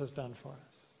Jesus has done for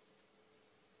us.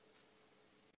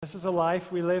 This is a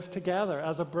life we live together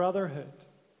as a brotherhood,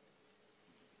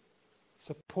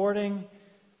 supporting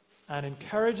and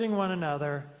encouraging one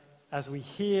another as we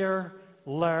hear,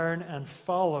 learn, and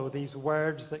follow these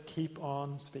words that keep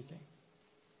on speaking.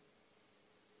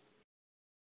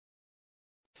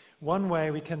 One way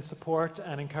we can support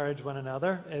and encourage one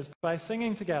another is by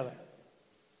singing together,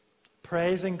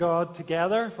 praising God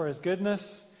together for His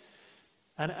goodness,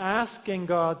 and asking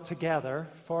God together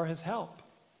for His help.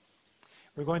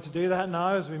 We're going to do that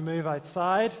now as we move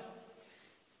outside,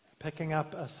 picking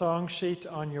up a song sheet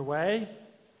on your way,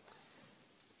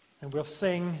 and we'll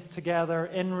sing together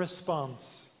in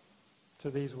response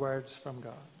to these words from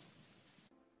God.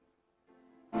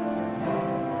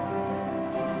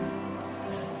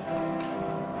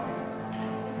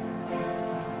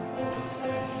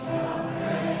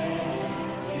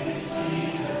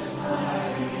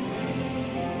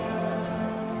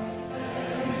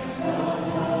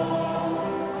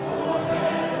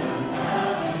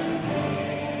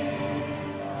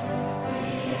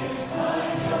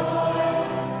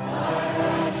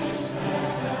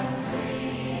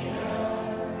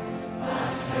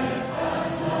 Say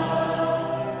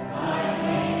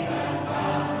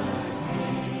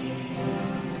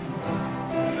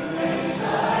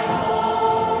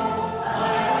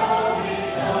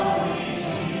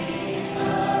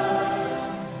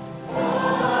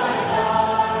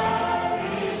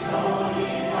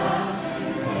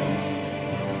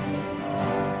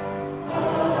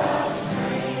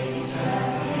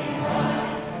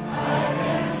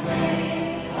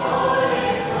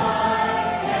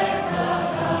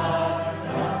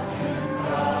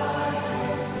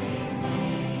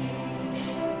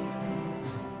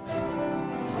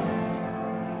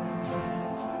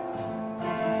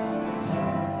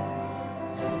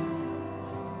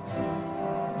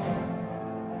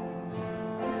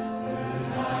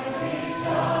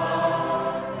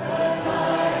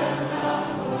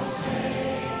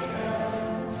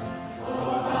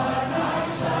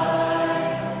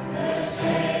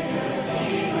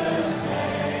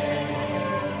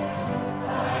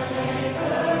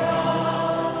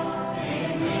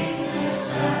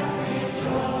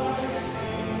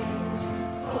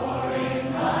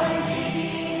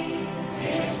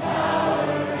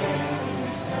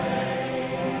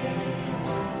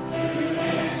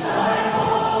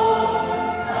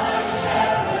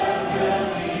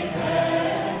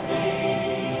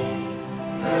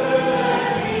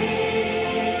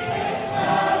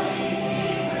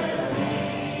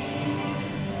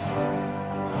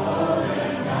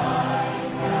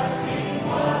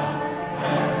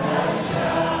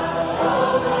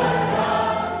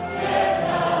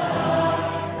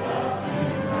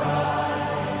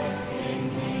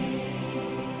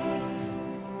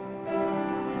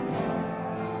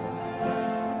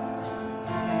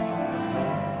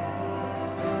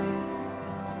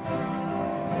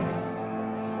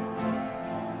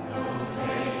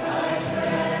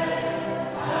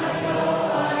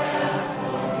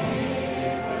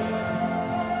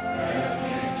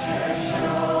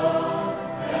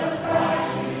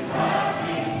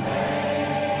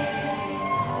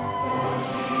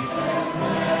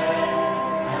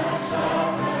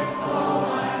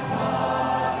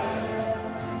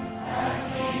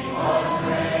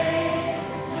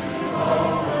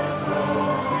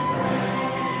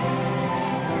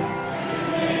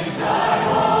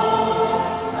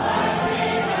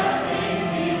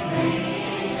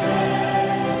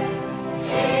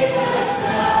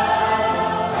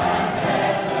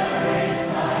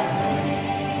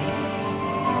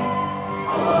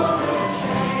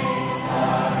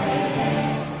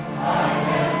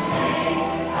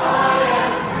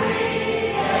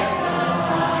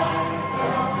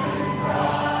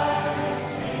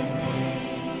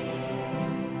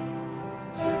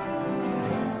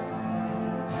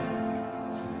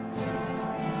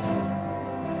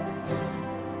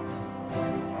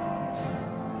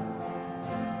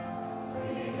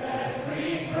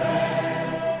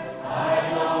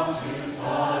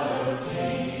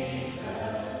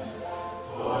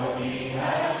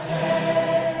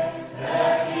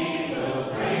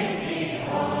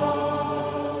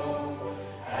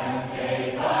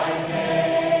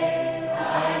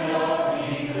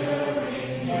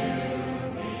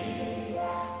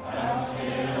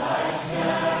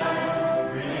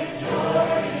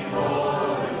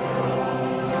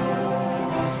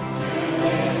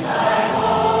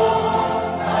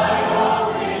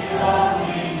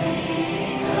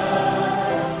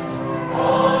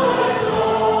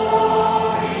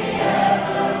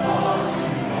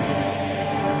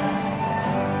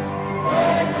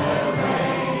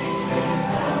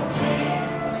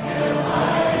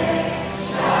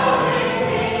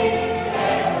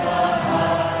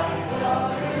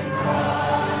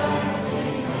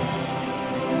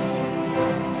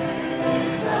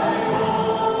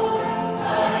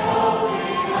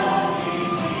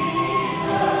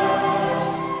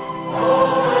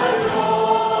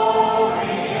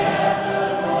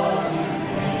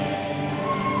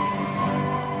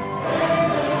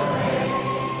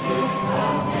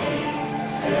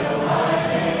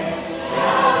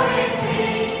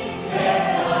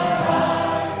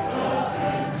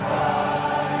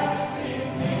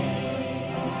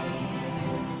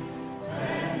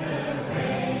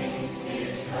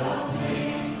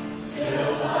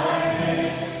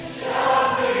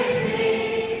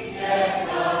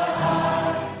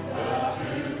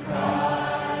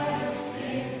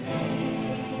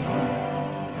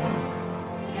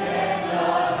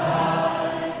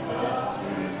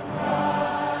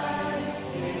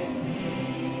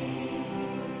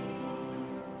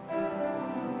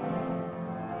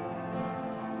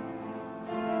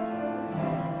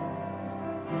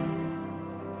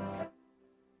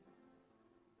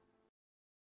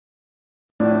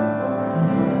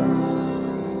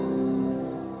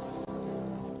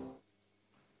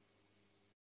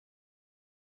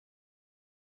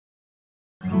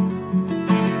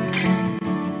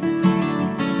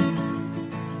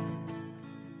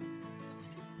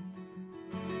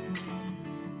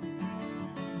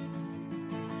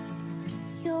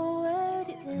Your word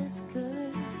is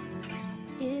good,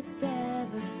 it's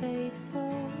ever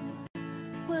faithful,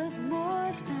 worth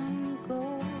more than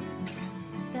gold,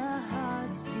 the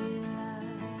heart's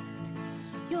delight.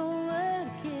 Your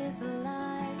word gives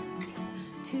life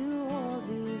to all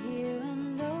who hear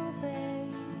and obey.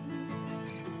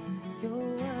 Your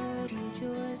word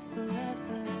endures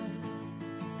forever.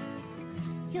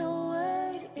 Your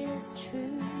word is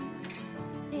true,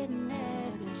 it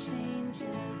never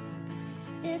changes.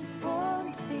 It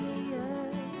formed the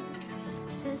earth,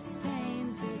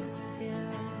 sustains it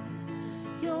still.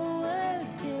 Your word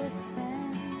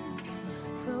defends,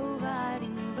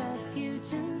 providing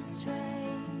refuge and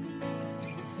strength.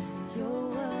 Your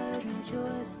word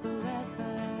endures forever.